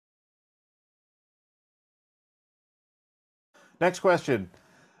Next question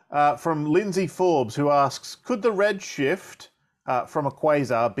from Lindsay Forbes, who asks, could the redshift from a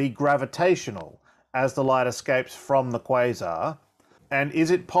quasar be gravitational as the light escapes from the quasar? And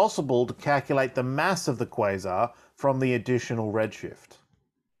is it possible to calculate the mass of the quasar from the additional redshift?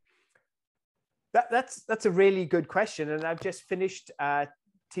 That's a really good question. And I've just finished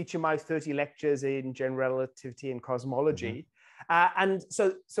teaching my 30 lectures in general relativity and cosmology. And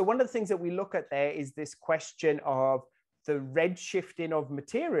so one of the things that we look at there is this question of the redshifting of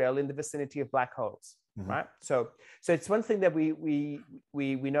material in the vicinity of black holes, right? So it's one thing that we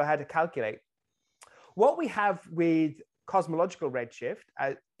know how to calculate. What we have with cosmological redshift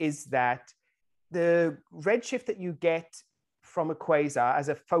is that the redshift that you get from a quasar as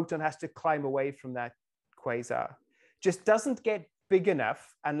a photon has to climb away from that quasar just doesn't get big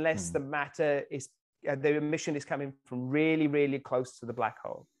enough unless the matter is the emission is coming from really, really close to the black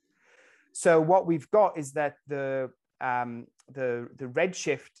hole. So what we've got is that the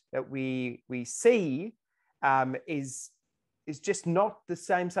redshift that we see is just not the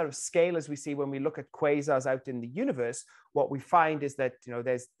same sort of scale as we see when we look at quasars out in the universe. What we find is that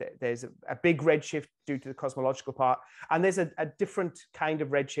there's a big redshift due to the cosmological part, and there's a different kind of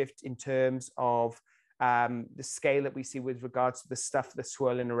redshift in terms of the scale that we see with regards to the stuff that's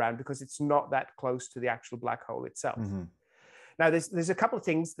swirling around, because it's not that close to the actual black hole itself. Now, there's a couple of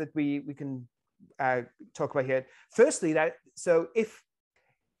things that we can talk about here. Firstly, so if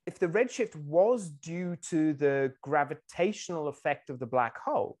the redshift was due to the gravitational effect of the black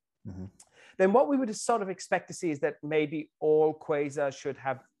hole, then what we would sort of expect to see is that maybe all quasars should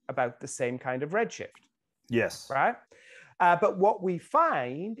have about the same kind of redshift. Yes. Right? But what we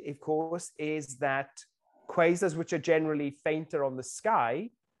find, of course, is that quasars, which are generally fainter on the sky,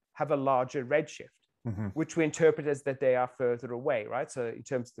 have a larger redshift, which we interpret as that they are further away, right? So in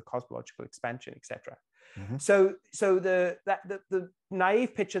terms of the cosmological expansion, etc. So the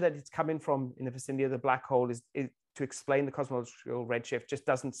naive picture that it's coming from in the vicinity of the black hole is to explain the cosmological redshift just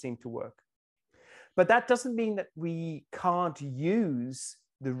doesn't seem to work. But that doesn't mean that we can't use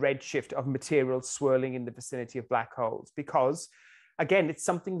the redshift of materials swirling in the vicinity of black holes, because, again, it's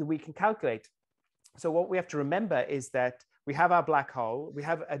something that we can calculate. So what we have to remember is that we have our black hole, we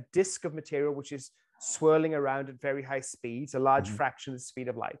have a disk of material which is swirling around at very high speeds, a large fraction of the speed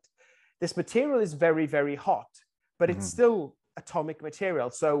of light. This material is very, very hot, but it's still atomic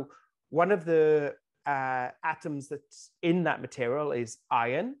material. So one of the atoms that's in that material is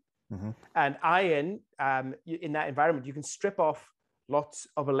iron. And iron, in that environment, you can strip off lots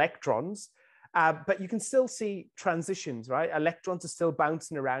of electrons, but you can still see transitions, right? Electrons are still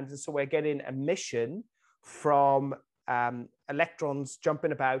bouncing around. And so we're getting emission from electrons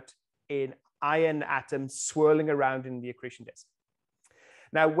jumping about in iron atoms swirling around in the accretion disk.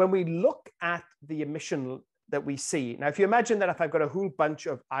 Now, when we look at the emission that we see, now, if you imagine that if I've got a whole bunch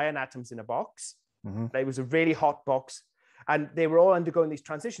of iron atoms in a box, it was a really hot box, and they were all undergoing these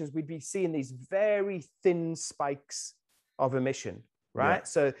transitions, we'd be seeing these very thin spikes of emission, right? Yeah.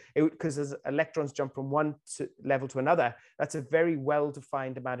 So because as electrons jump from one level to another, that's a very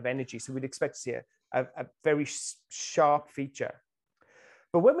well-defined amount of energy. So we'd expect to see a very sharp feature.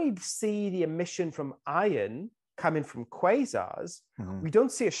 But when we see the emission from iron coming from quasars, we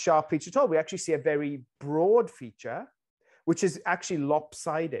don't see a sharp feature at all. We actually see a very broad feature, which is actually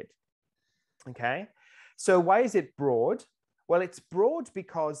lopsided. Okay, so why is it broad? Well, it's broad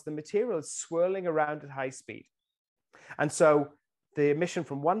because the material is swirling around at high speed. And so the emission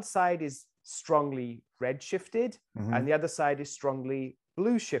from one side is strongly red shifted and the other side is strongly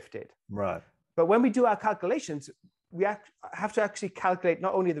blue shifted. Right. But when we do our calculations, we have to actually calculate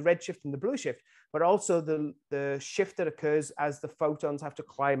not only the red shift and the blue shift, but also the shift that occurs as the photons have to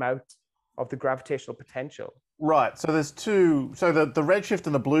climb out of the gravitational potential. Right. So there's two. So the redshift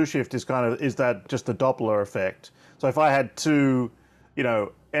and the blue shift is that just the Doppler effect. So if I had two,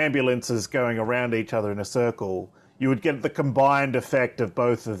 ambulances going around each other in a circle, you would get the combined effect of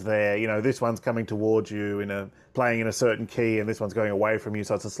both of their, this one's coming towards you playing in a certain key, and this one's going away from you,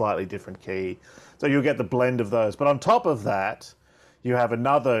 so it's a slightly different key. So you'll get the blend of those. But on top of that, you have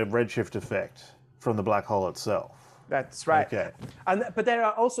another redshift effect from the black hole itself. That's right. Okay. But there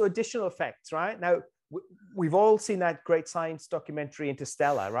are also additional effects, right? Now, we've all seen that great science documentary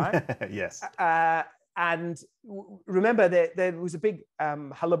Interstellar, right? Yes. And remember, there was a big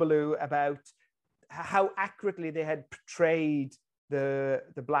hullabaloo about how accurately they had portrayed the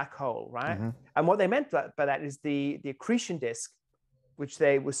black hole, right? And what they meant by that is the accretion disk, which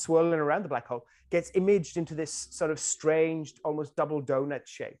they were swirling around the black hole, gets imaged into this sort of strange, almost double donut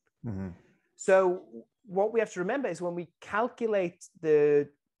shape. So what we have to remember is when we calculate the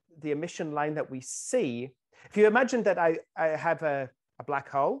emission line that we see, If you imagine that I have a black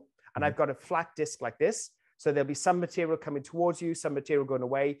hole and I've got a flat disk like this, so there'll be some material coming towards you, some material going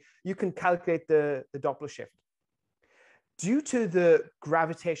away, you can calculate the Doppler shift. Due to the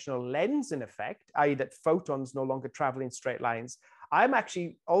gravitational lensing effect, i.e. that photons no longer travel in straight lines, I'm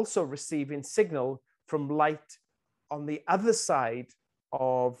actually also receiving signal from light on the other side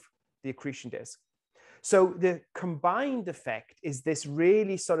of the accretion disk. So the combined effect is this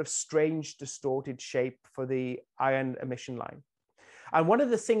really sort of strange, distorted shape for the ion emission line. And one of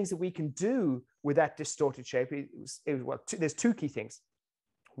the things that we can do with that distorted shape is there's two key things.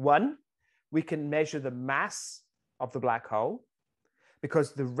 One, we can measure the mass of the black hole,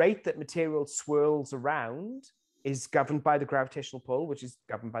 because the rate that material swirls around is governed by the gravitational pull, which is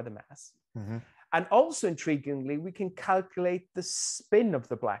governed by the mass. Mm-hmm. And also, intriguingly, we can calculate the spin of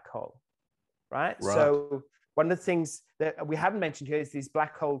the black hole, right? So one of the things that we haven't mentioned here is these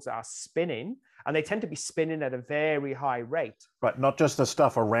black holes are spinning, and they tend to be spinning at a very high rate. Right, not just the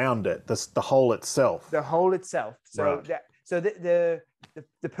stuff around it, the hole itself. The hole itself. So, right.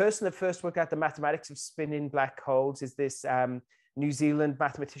 The person that first worked out the mathematics of spinning black holes is this New Zealand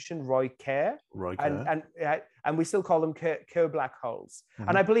mathematician, Roy Kerr. And we still call them Kerr black holes. Mm-hmm.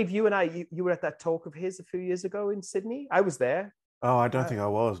 And I believe you and I, you were at that talk of his a few years ago in Sydney. I was there. Oh, I don't think I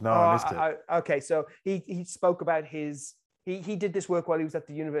was. No, I missed it. Okay, so he spoke about he did this work while he was at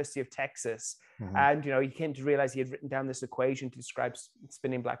the University of Texas. Mm-hmm. And, he came to realize he had written down this equation to describe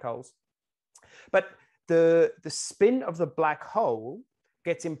spinning black holes. But the spin of the black hole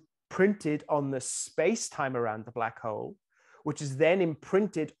gets imprinted on the space-time around the black hole, which is then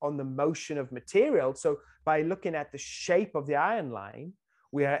imprinted on the motion of material. So by looking at the shape of the ion line,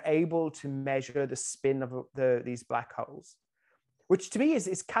 we are able to measure the spin of these black holes, which to me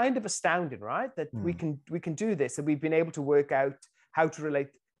is kind of astounding, right? That we can do this. And we've been able to work out how to relate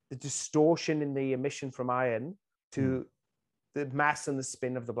the distortion in the emission from ion to the mass and the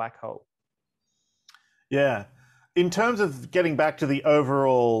spin of the black hole. Yeah. In terms of getting back to the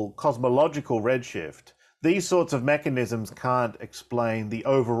overall cosmological redshift, these sorts of mechanisms can't explain the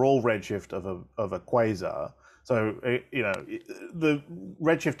overall redshift of a quasar. So, the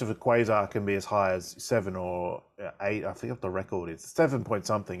redshift of a quasar can be as high as 7 or 8, I think the record is 7 point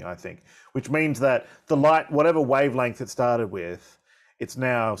something, I think, which means that the light, whatever wavelength it started with, it's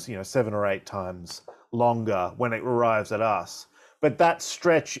now, 7 or 8 times longer when it arrives at us. But that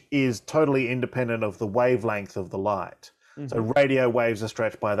stretch is totally independent of the wavelength of the light. Mm-hmm. So radio waves are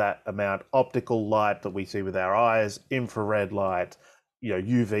stretched by that amount. Optical light that we see with our eyes, infrared light,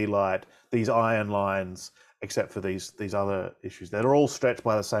 UV light, these ion lines, except for these other issues, that are all stretched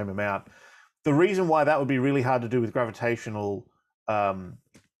by the same amount. The reason why that would be really hard to do with gravitational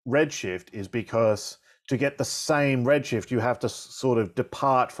redshift is because to get the same redshift, you have to sort of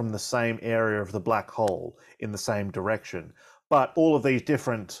depart from the same area of the black hole in the same direction. But all of these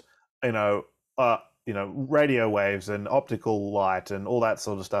different, radio waves and optical light and all that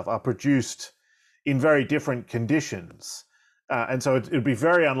sort of stuff are produced in very different conditions. And so it would be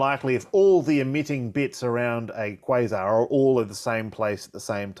very unlikely if all the emitting bits around a quasar are all at the same place at the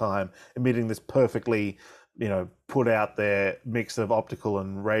same time, emitting this perfectly, put out there mix of optical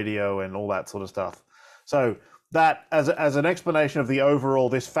and radio and all that sort of stuff. So that as an explanation of the overall,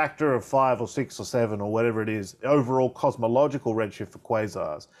 this factor of 5 or 6 or 7 or whatever it is, overall cosmological redshift for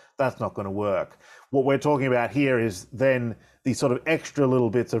quasars, that's not going to work. What we're talking about here is then these sort of extra little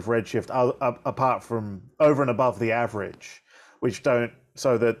bits of redshift apart from over and above the average, which don't,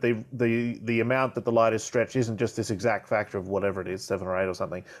 so that the amount that the light is stretched isn't just this exact factor of whatever it is, 7 or 8 or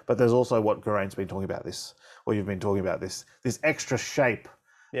something, but there's also what Geraint's been talking about you've been talking about this extra shape.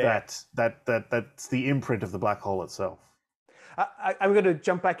 Yeah. That's the imprint of the black hole itself. I'm going to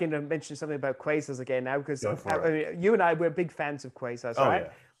jump back in and mention something about quasars again now, because you and I, we're big fans of quasars, right?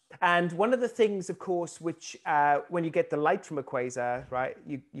 Yeah. And one of the things, of course, which when you get the light from a quasar, right,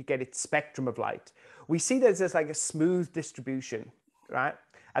 you get its spectrum of light. We see that there's like a smooth distribution, right?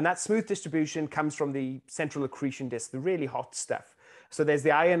 And that smooth distribution comes from the central accretion disk, the really hot stuff. So there's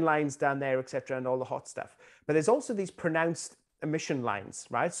the ion lines down there, et cetera, and all the hot stuff. But there's also these pronounced emission lines,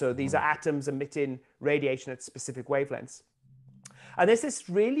 right? So these are atoms emitting radiation at specific wavelengths. And there's this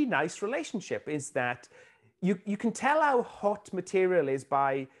really nice relationship, is that you can tell how hot material is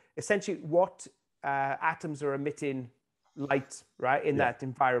by essentially what atoms are emitting light, right, in that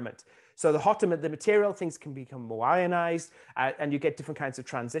environment. So the hotter the material, things can become more ionized, and you get different kinds of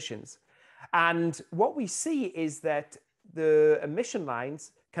transitions. And what we see is that the emission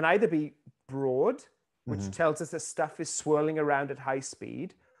lines can either be broad, which tells us that stuff is swirling around at high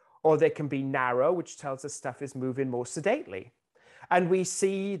speed, or they can be narrow, which tells us stuff is moving more sedately. And we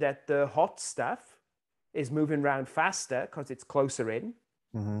see that the hot stuff is moving around faster because it's closer in,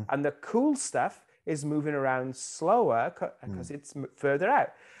 Mm-hmm. and the cool stuff is moving around slower because it's further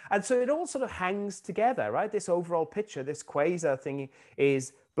out. And so it all sort of hangs together, right? This overall picture, this quasar thing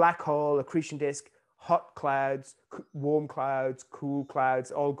is black hole, accretion disk, hot clouds, warm clouds, cool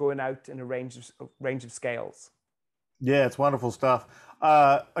clouds, all going out in a range of scales. Yeah, it's wonderful stuff.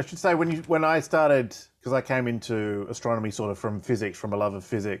 I should say when I started, because I came into astronomy sort of from physics, from a love of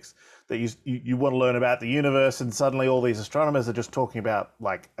physics, that you want to learn about the universe, and suddenly all these astronomers are just talking about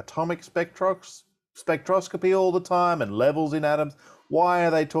like atomic spectroscopy all the time and levels in atoms. Why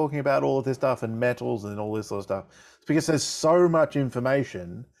are they talking about all of this stuff and metals and all this sort of stuff? It's because there's so much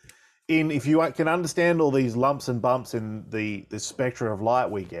information if you can understand all these lumps and bumps in the spectra of light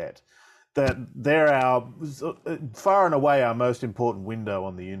we get, that they're far and away our most important window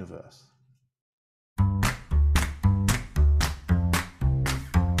on the universe.